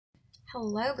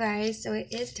Hello guys, so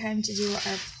it is time to do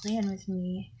our plan with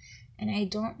me, and I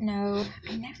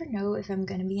never know if I'm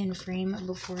going to be in frame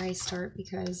before I start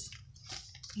because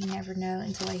you never know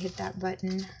until I hit that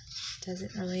button. It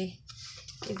doesn't really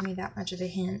give me that much of a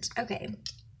hint. Okay,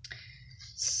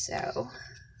 so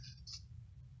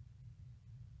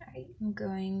I am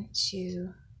going to,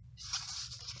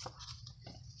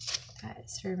 that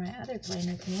is for my other plan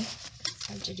with me,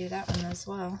 I have to do that one as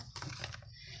well,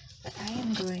 but I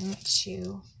am going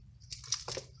to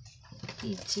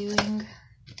be doing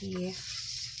the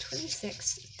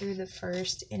 26th through the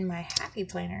 1st in my happy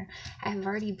planner. I have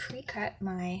already pre-cut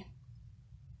my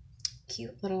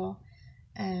cute little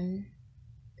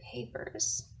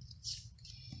papers,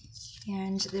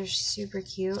 and they're super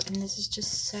cute, and this is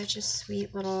just such a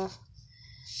sweet little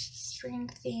spring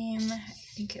theme. I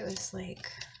think it was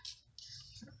like,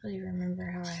 I don't really remember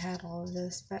how I had all of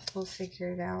this, but we'll figure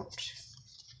it out.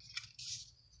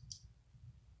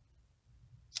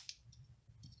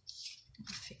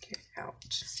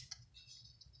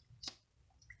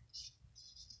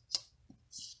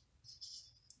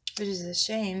 Which is a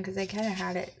shame because I kind of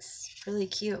had it really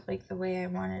cute, like the way I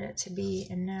wanted it to be,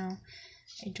 and now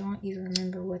I don't even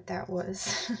remember what that was.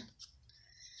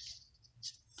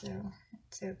 So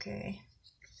it's okay.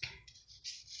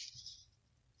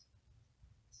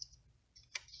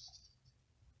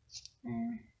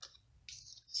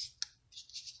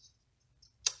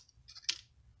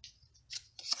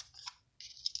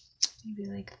 Maybe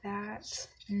like that,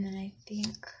 and then I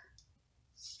think,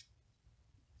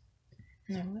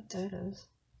 no, what that is.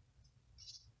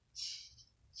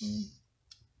 I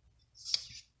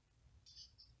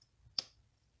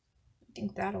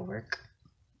think that'll work.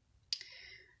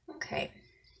 Okay.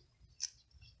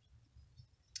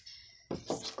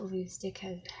 This glue stick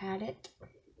has had it.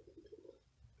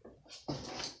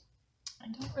 I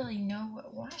don't really know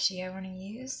what washi I want to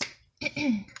use.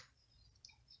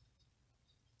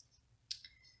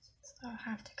 So I'll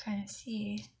have to kind of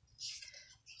see.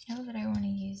 I know that I want to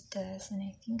use this, and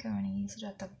I think I want to use it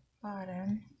at the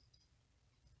bottom,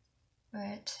 but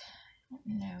I don't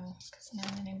know, because now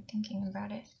that I'm thinking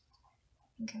about it, I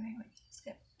think I might want to use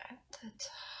it at the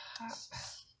top.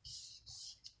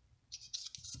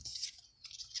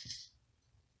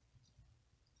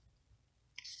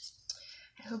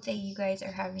 I hope that you guys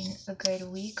are having a good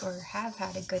week, or have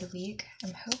had a good week.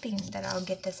 I'm hoping that I'll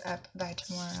get this up by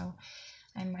tomorrow.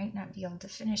 I might not be able to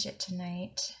finish it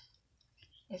tonight.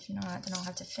 If not, then I'll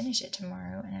have to finish it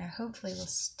tomorrow, and I hopefully will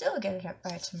still get it up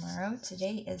by tomorrow.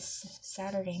 Today is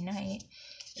Saturday night.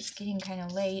 It's getting kind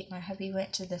of late. My hubby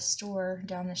went to the store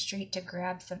down the street to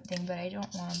grab something, but I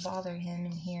don't want to bother him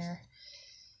in here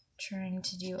trying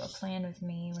to do a plan with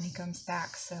me when he comes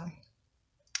back, so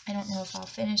I don't know if I'll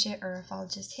finish it or if I'll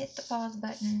just hit the pause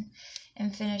button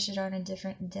and finish it on a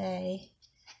different day,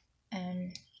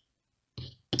 and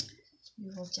we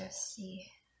will just see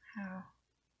how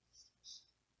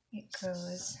it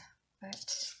goes.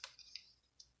 But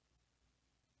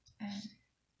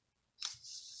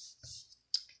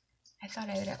I thought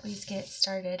I would at least get it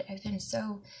started. I've been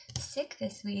so sick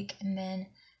this week, and then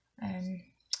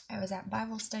I was at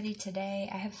Bible study today.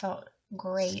 I have felt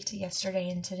great yesterday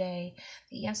and today,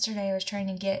 but yesterday I was trying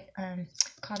to get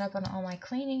caught up on all my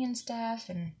cleaning and stuff,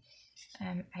 and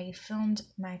I filmed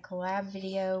my collab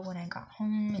video when I got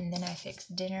home, and then I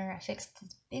fixed dinner. I fixed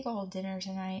this big old dinner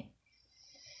tonight.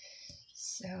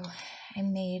 So I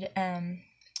made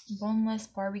boneless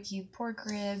barbecue pork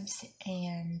ribs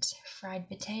and fried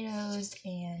potatoes,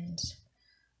 and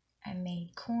I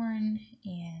made corn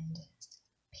and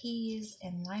peas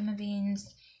and lima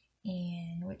beans,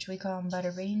 and which we call them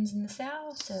butter beans in the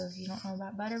South. So if you don't know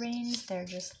about butter beans, they're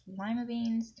just lima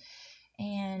beans,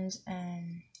 and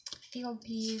field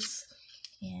peas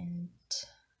and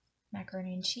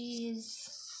macaroni and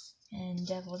cheese and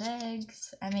deviled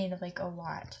eggs. I made like a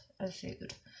lot of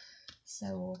food,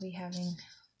 so we'll be having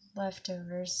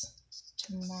leftovers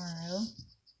tomorrow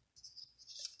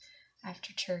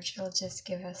after church. It'll just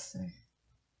give us some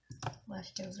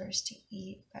leftovers to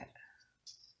eat, but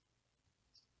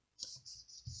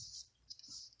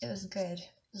it was good.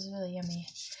 It was really yummy,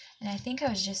 and I think I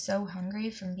was just so hungry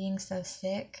from being so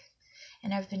sick,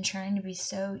 and I've been trying to be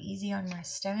so easy on my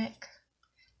stomach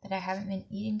that I haven't been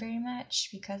eating very much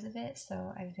because of it.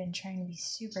 So I've been trying to be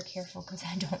super careful because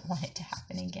I don't want it to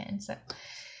happen again. So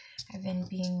I've been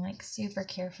being like super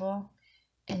careful,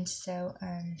 and so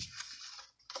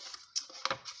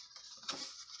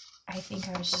I think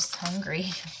I was just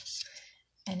hungry.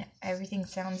 And everything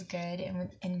sounds good,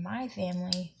 and in my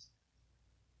family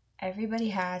everybody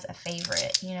has a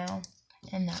favorite, you know,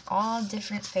 and they're all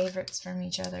different favorites from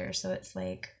each other. So it's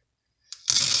like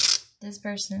This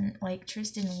person, like,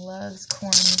 Tristan loves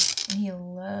corn, and he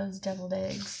loves deviled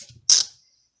eggs.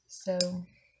 So,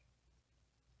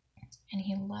 and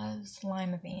he loves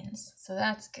lima beans, so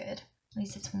that's good. At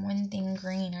least it's one thing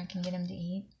green I can get him to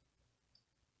eat.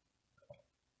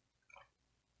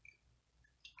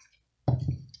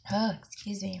 Oh,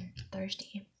 excuse me, I'm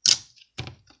thirsty.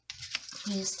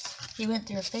 He went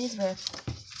through a phase where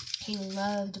he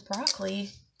loved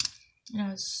broccoli, and I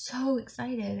was so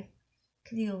excited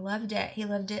because he loved it. He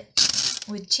loved it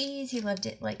with cheese. He loved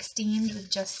it like steamed with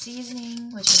just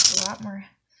seasoning, which is a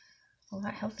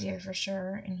lot healthier for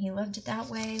sure. And he loved it that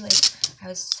way. Like, I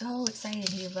was so excited.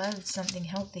 He loved something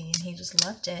healthy, and he just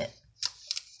loved it.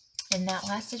 And that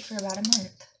lasted for about a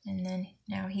month, and then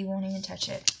now he won't even touch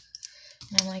it.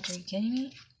 And I'm like, are you kidding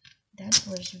me? That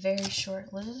was very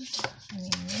short-lived. I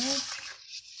mean, really?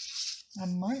 A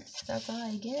month? That's all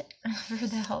I get for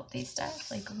the healthy stuff?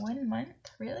 Like 1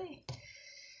 month? Really?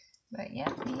 But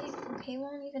yeah, he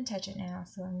won't even touch it now.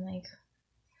 So I'm like,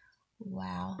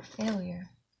 wow, failure.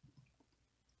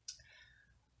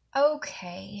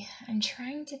 Okay, I'm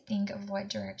trying to think of what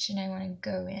direction I want to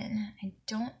go in. I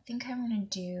don't think I want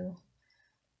to do,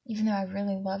 even though I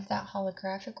really love that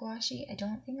holographic washi, I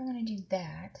don't think I want to do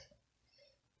that.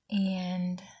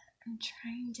 And I'm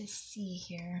trying to see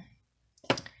here.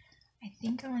 I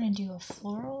think I want to do a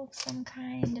floral of some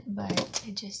kind, but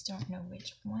I just don't know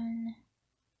which one.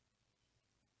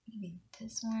 Maybe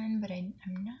this one, but I'm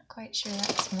not quite sure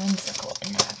that's whimsical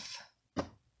enough. I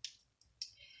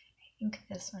think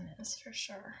this one is for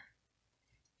sure.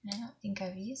 And I don't think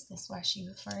I've used this washi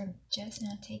before. I'm just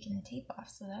now taking the tape off,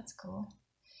 so that's cool.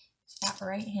 It's that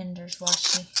right-hander's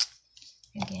washi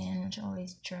again, which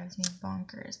always drives me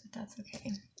bonkers, but that's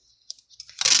okay.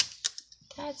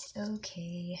 That's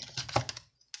okay.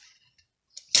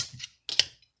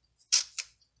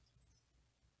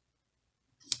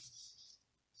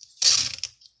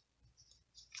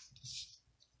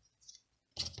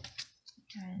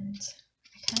 And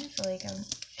I kind of feel like I'll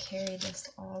carry this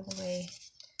all the way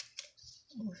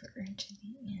over to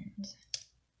the end.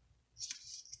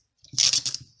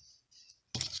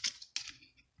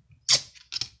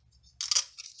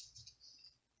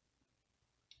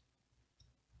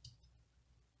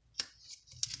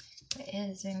 But it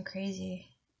has been crazy.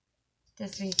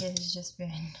 This week has just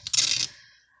been,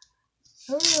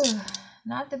 ooh,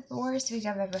 not the worst week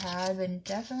I've ever had, but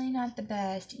definitely not the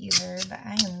best either. But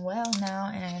I am well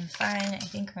now, and I am fine. I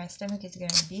think my stomach is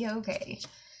going to be okay.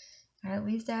 At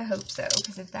least I hope so,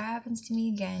 because if that happens to me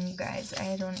again, you guys,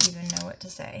 I don't even know what to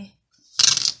say.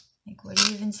 Like, what do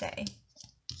you even say?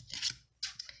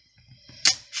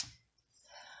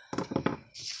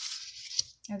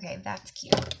 Okay, that's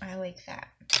cute. I like that.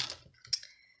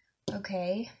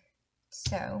 Okay,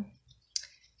 so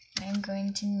I'm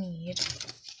going to need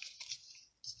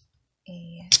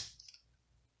a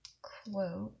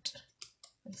quote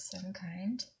of some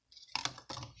kind,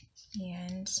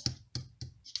 and so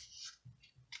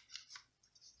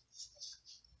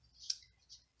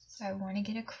I want to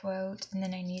get a quote, and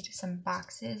then I need some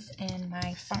boxes and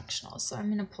my functionals. So I'm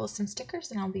going to pull some stickers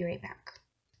and I'll be right back.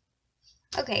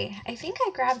 Okay, I think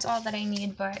I grabbed all that I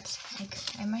need, but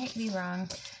I might be wrong.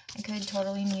 I could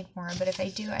totally need more, but if I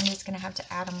do, I'm just going to have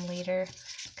to add them later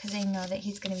because I know that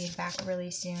he's going to be back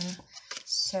really soon.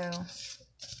 So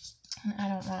I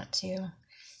don't want to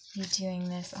be doing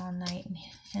this all night and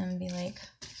him be like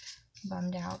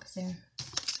bummed out because I'm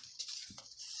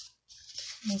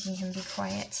making him be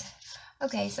quiet.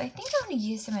 Okay, so I think I want to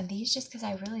use some of these just because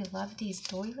I really love these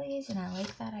doilies and I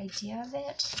like that idea of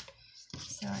it.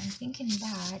 So I'm thinking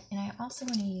that, and I also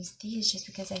want to use these just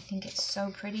because I think it's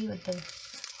so pretty with the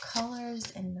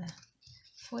colors and the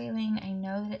foiling. I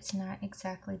know that it's not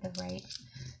exactly the right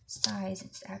size.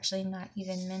 It's actually not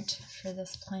even meant for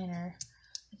this planner,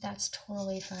 but that's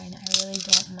totally fine. I really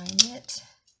don't mind it.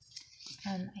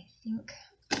 I think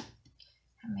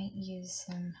I might use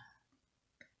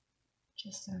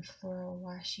just some floral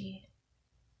washi,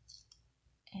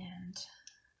 and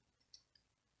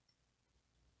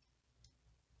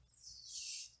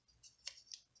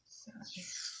so I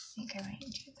think I might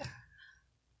do that.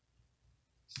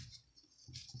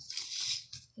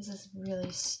 This is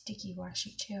really sticky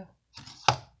washi too.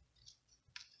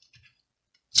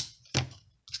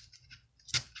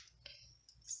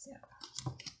 So I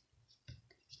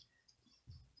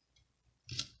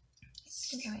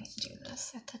think I might do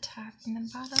this at the top and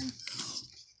the bottom.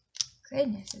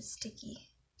 Goodness, it's sticky.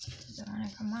 It doesn't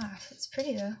want to come off. It's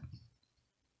pretty though.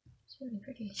 It's really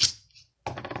pretty.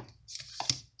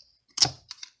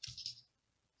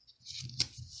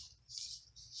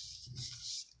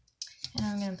 And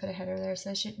I'm going to put a header there,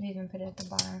 so I shouldn't even put it at the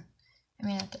bottom. I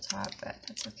mean at the top, but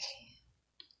that's okay.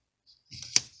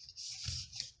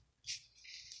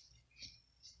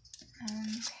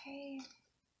 Okay.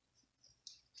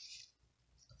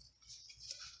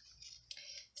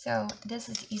 So this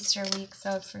is Easter week,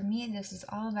 so for me this is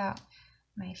all about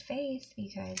my faith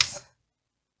because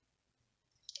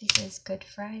this is Good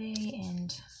Friday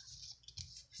and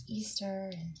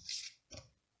Easter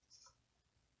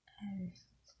and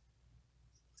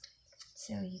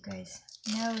so you guys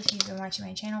know, if you've been watching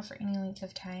my channel for any length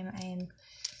of time, I am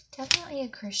definitely a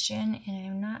Christian and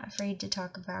I'm not afraid to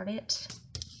talk about it.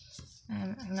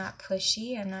 I'm not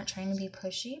pushy, I'm not trying to be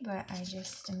pushy, but I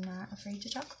just am not afraid to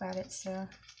talk about it, so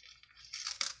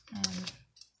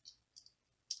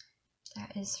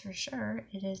that is for sure.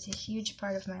 It is a huge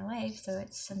part of my life, so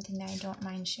it's something that I don't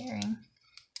mind sharing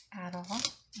at all.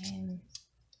 I'm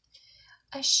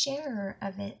a sharer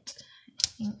of it. I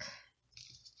think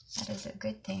that is a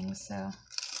good thing. So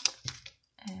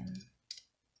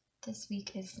this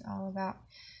week is all about,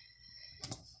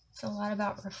 it's a lot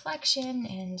about reflection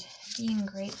and being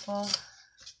grateful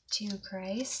to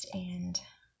Christ and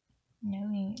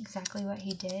knowing exactly what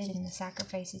he did and the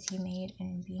sacrifices he made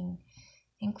and being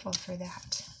thankful for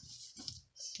that.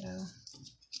 So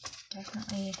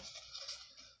definitely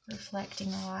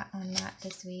reflecting a lot on that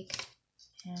this week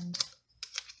and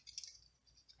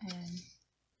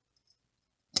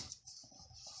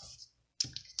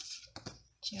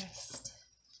just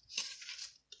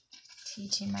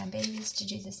teaching my babies to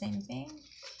do the same thing.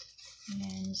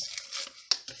 And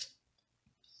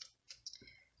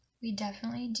we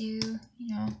definitely do,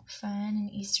 fun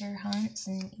and Easter hunts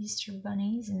and Easter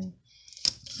bunnies and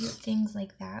cute things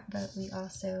like that, but we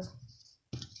also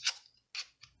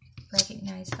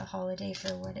recognize the holiday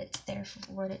for what it's there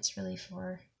for, what it's really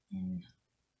for, and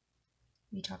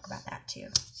we talk about that too.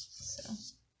 So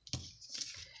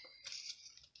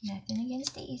nothing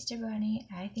against the Easter bunny.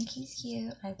 I think he's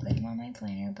cute. I put him on my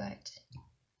planner, but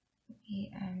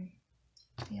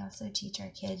we also teach our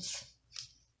kids,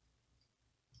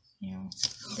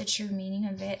 the true meaning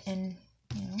of it, and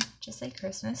just like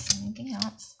Christmas, anything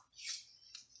else.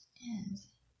 And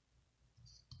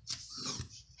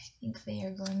I think they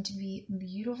are going to be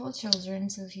beautiful children.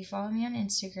 So if you follow me on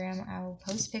Instagram, I will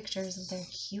post pictures of their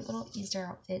cute little Easter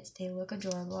outfits. They look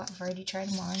adorable. I've already tried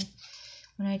them on.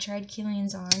 When I tried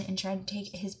Keelan's on and tried to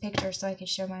take his picture so I could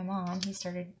show my mom, he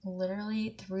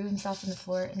literally threw himself on the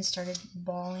floor and started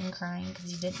bawling, crying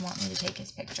because he didn't want me to take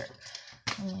his picture.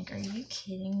 I'm like, are you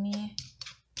kidding me?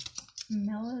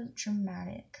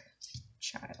 Melodramatic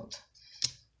child.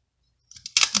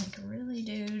 I'm like, really,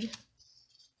 dude?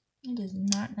 It is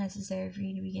not necessary for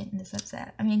you to be getting this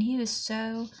upset. I mean, he was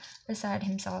so beside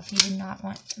himself. He did not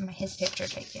want his picture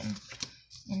taken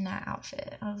in that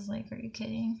outfit. I was like, are you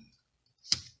kidding?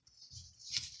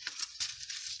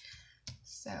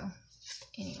 So,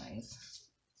 anyways,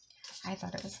 I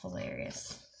thought it was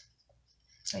hilarious.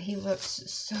 But he looks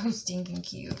so stinking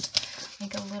cute.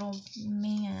 Like a little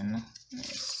man.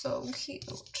 It's so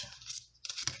cute.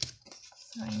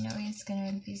 So I know he's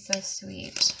gonna be so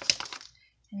sweet.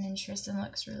 And then Tristan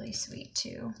looks really sweet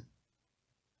too.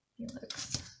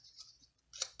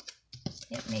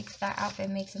 That outfit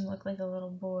makes him look like a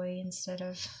little boy instead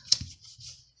of,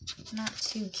 not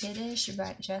too kiddish,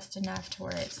 but just enough to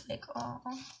where it's like, oh,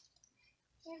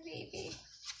 my baby.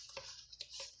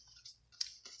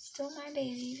 Still my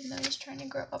baby, even though he's trying to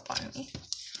grow up on me.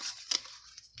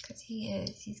 Because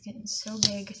he's getting so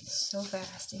big so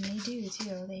fast, and they do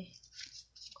too. They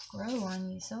grow on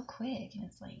you so quick, and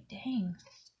it's like, dang.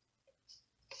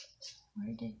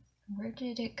 Where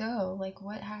did it go? Like,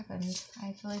 what happened?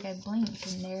 I feel like I blinked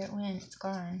and there it went. It's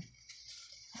gone.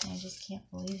 And I just can't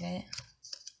believe it.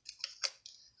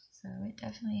 So it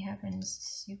definitely happens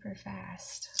super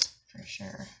fast, for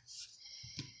sure.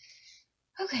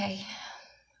 Okay,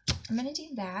 I'm gonna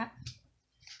do that.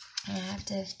 I have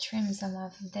to trim some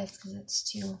off of this because it's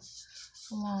too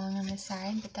long on the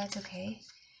side, but that's okay.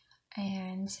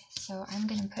 And so I'm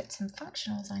gonna put some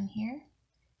functionals on here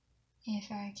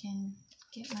if I can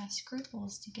get my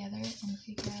scruples together and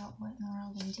figure out what in the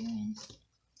world I'm doing.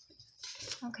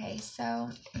 Okay, so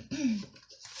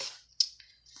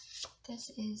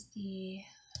this is the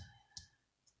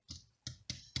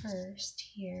first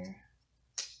here.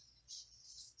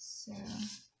 So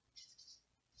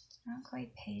not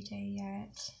quite payday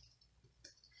yet.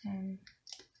 I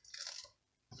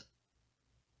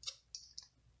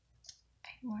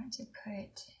want to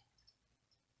put,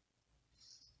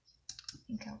 I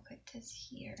think I'll put this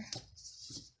here.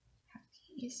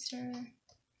 Happy Easter.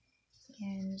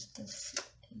 And this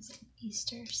is an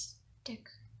Easter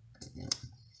sticker.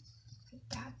 Put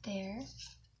that there.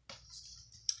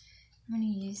 I'm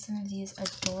going to use some of these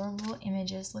adorable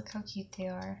images. Look how cute they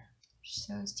are.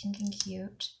 So stinking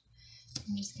cute.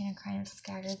 I'm just going to kind of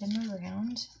scatter them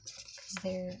around because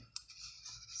they're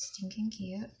stinking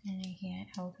cute and I can't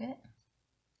help it.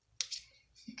 I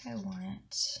think I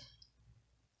want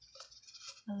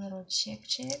a little chick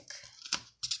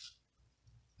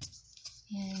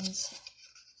and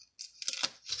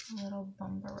a little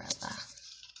Bumbarella.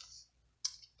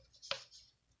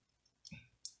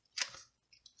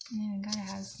 And then we gotta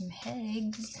have some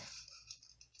eggs.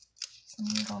 Some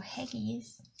little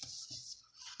heggies.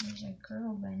 There's a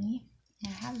girl bunny.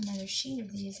 And I have another sheet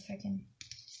of these if I can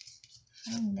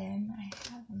find them. I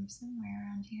have them somewhere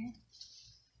around here.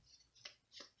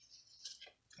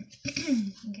 I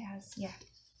think it has, yeah.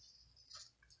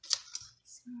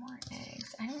 Some more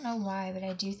eggs. I don't know why, but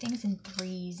I do things in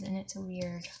threes and it's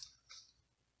weird.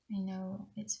 I know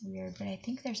it's weird, but I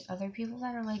think there's other people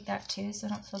that are like that too, so I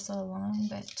don't feel so alone,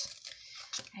 but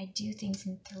I do things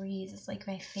in threes. It's like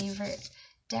my favorite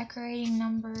decorating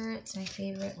number. It's my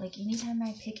favorite, like anytime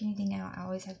I pick anything out, I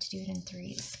always have to do it in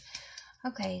threes.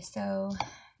 Okay, so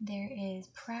there is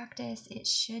practice. It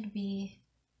should be,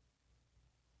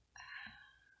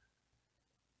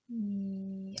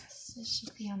 yes, it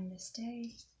should be on this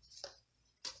day.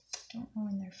 Don't know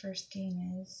when their first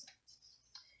game is.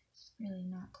 Really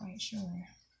not quite sure.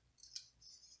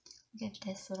 Look at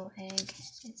this little egg.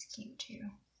 It's cute too.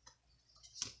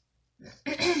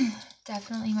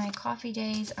 Definitely my coffee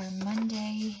days are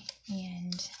Monday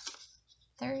and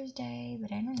Thursday,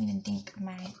 but I don't even think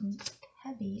my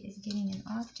hubby is getting an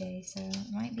off day, so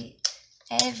it might be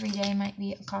every day might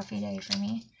be a coffee day for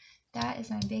me. That is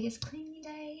my biggest cleaning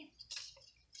day.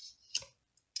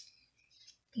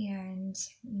 And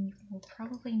we will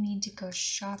probably need to go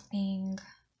shopping.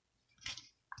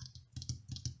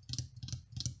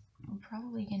 I'm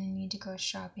probably going to need to go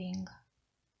shopping.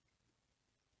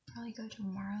 Probably go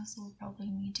tomorrow, so we'll probably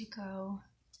need to go.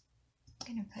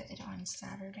 I'm going to put it on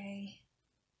Saturday,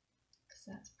 because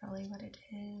that's probably what it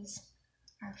is.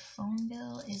 Our phone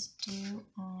bill is due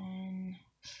on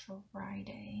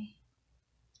Friday.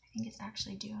 I think it's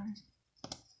actually due on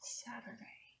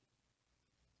Saturday.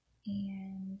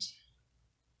 And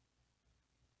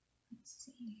let's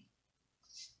see.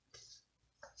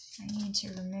 I need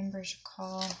to remember to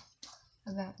call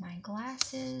about my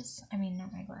glasses. I mean,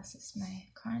 not my glasses, my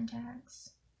contacts.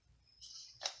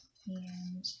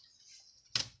 And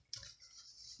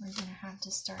we're gonna have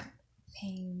to start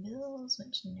paying bills,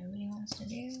 which nobody wants to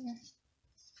do. And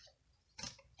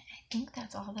I think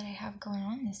that's all that I have going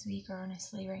on this week,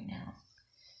 honestly, right now.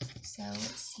 So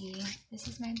let's see. This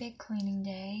is my big cleaning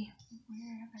day.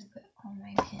 Where have I put all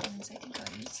my pins? I think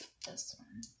I'll use this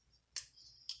one.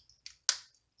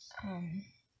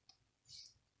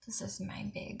 This is my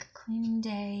big cleaning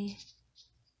day.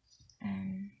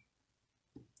 I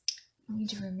need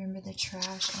to remember the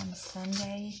trash on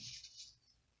Sunday,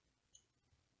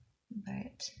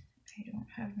 but I don't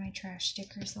have my trash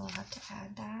sticker, so I'll have to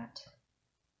add that.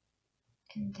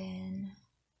 And then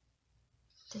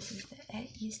this is the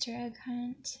Easter egg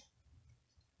hunt.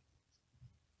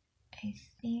 I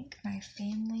think my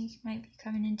family might be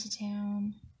coming into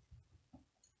town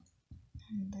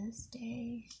on this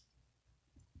day.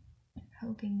 I'm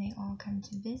hoping they all come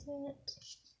to visit.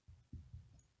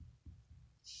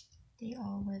 They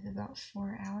all live about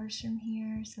 4 hours from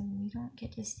here, so we don't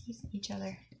get to see each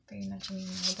other very much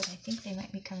anymore, but I think they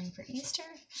might be coming for Easter.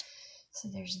 So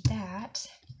there's that.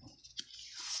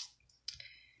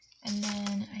 And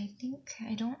then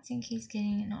I don't think he's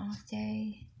getting an off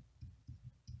day.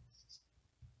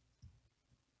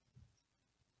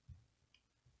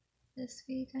 This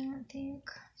week, I don't think.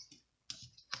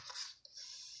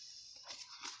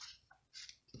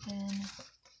 Then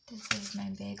this is my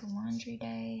big laundry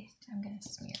day. I'm gonna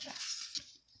smear that.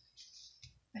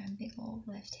 My big old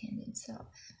left-handed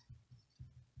self.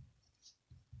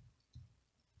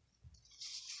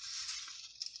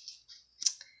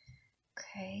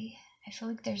 Okay, I feel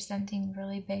like there's something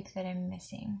really big that I'm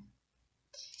missing.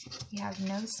 We have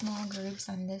no small groups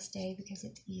on this day because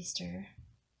it's Easter.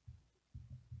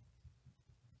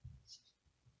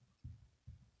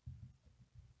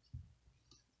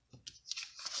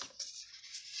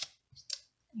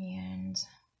 And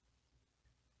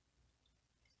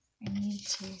I need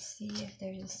to see if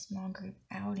there's a small group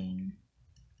outing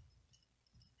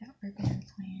that we're going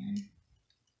to plan.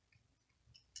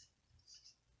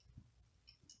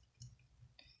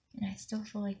 And I still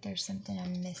feel like there's something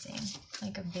I'm missing,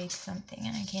 like a big something,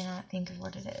 and I cannot think of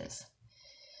what it is.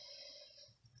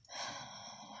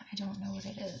 I don't know what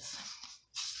it is.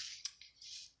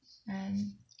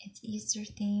 It's Easter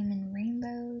theme and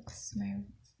rainbow. This is my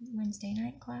Wednesday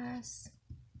night class.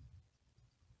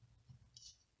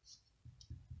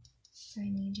 So I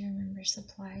need to remember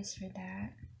supplies for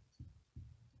that.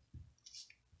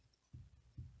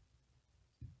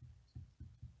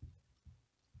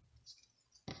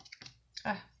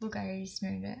 Ah, look, I already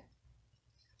smeared it.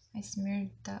 I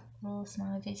smeared that little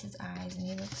smiley face's eyes and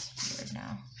he looks weird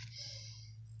now.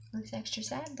 Looks extra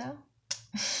sad though.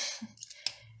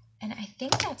 And I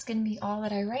think that's going to be all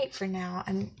that I write for now.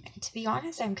 To be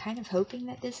honest, I'm kind of hoping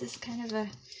that this is kind of a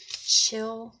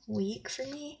chill week for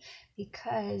me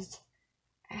because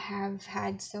I have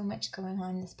had so much going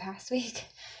on this past week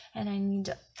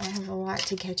and I have a lot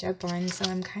to catch up on. So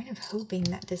I'm kind of hoping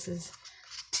that this is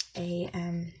a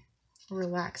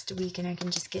relaxed week and I can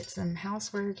just get some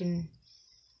housework and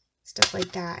stuff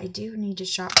like that. I do need to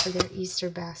shop for their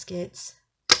Easter baskets.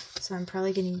 So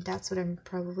that's what I'm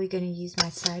probably going to use my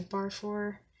sidebar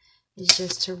for, is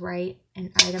just to write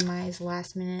and itemize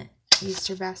last minute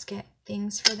Easter basket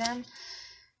things for them,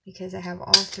 because I have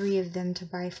all 3 of them to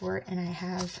buy for it, and I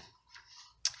have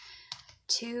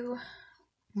 2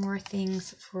 more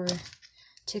things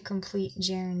to complete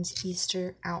Jaren's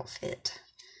Easter outfit.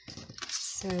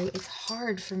 So it's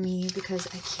hard for me because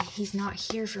he's not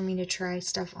here for me to try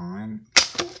stuff on,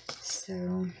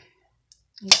 so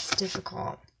it's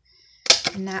difficult.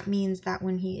 And that means that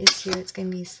when he is here, it's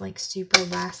going to be like super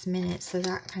last minute. So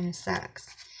that kind of sucks.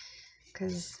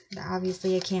 Because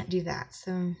obviously I can't do that.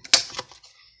 So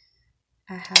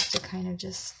I have to kind of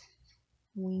just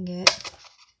wing it.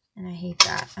 And I hate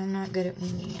that. I'm not good at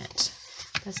winging it.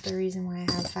 That's the reason why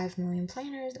I have 5 million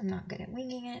planners. I'm not good at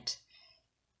winging it.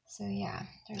 So yeah,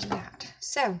 there's that.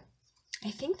 So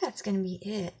I think that's going to be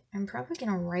it. I'm probably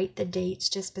going to write the dates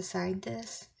just beside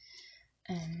this.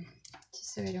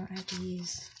 Just so I don't have to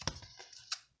use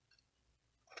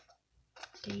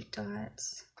date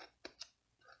dots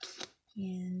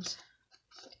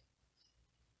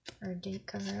or date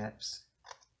cover-ups.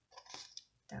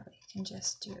 That way I can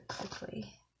just do it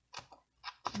quickly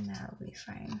and that'll be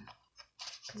fine.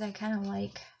 Because I kind of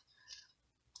like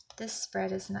this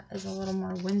spread is a little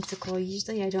more whimsical.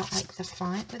 Usually I don't like the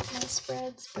font with my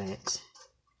spreads, but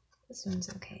this one's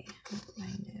okay. I don't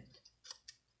mind it.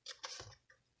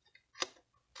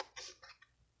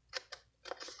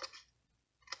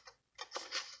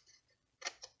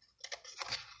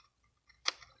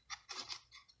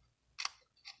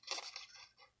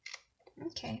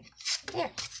 Okay,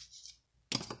 there.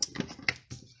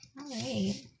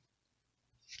 Alright.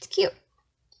 It's cute.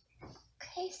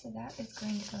 Okay, so that is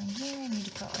going to go in here. I need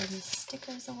to put all these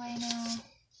stickers away now.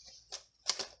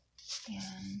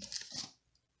 And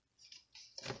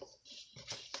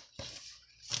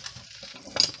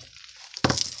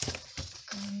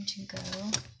going to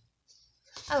go.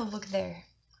 Oh, look there.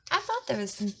 I thought there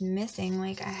was something missing,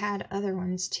 like I had other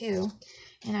ones too.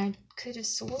 And I could have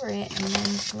swore it, and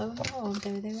then lo and behold,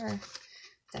 there they were.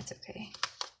 That's okay.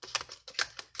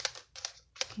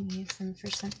 Can use them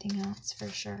for something else for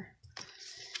sure.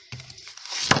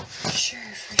 For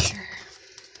sure.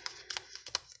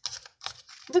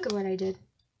 Look at what I did.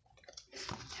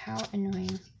 How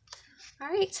annoying.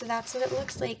 Alright, so that's what it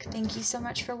looks like. Thank you so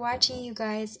much for watching, you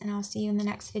guys, and I'll see you in the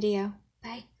next video.